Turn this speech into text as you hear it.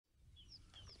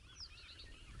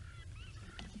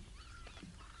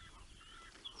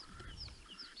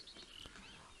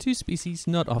Two species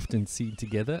not often seen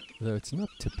together, though it's not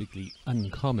typically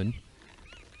uncommon.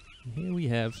 And here we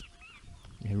have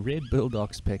a red-billed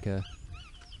oxpecker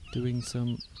doing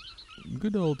some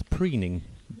good old preening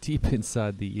deep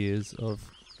inside the ears of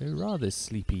a rather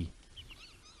sleepy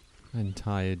and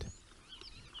tired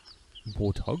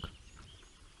warthog.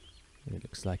 It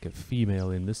looks like a female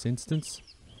in this instance.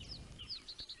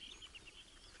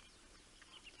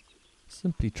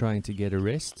 Simply trying to get a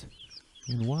rest,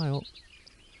 and while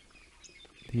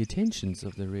the attentions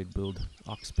of the red-billed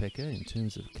oxpecker in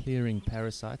terms of clearing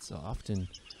parasites are often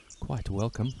quite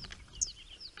welcome,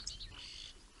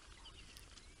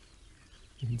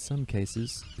 in some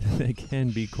cases they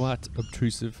can be quite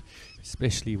obtrusive,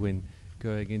 especially when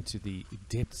going into the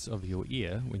depths of your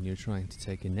ear when you're trying to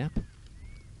take a nap,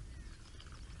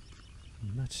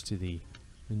 much to the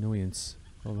annoyance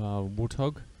of our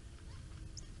warthog.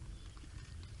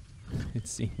 It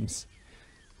seems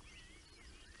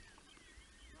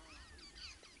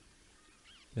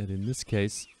that in this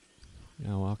case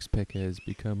our oxpecker has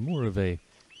become more of a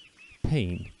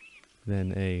pain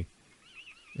than a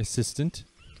assistant.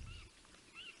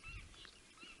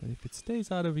 But if it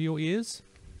stays out of your ears,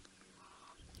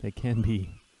 they can be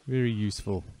very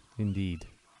useful indeed.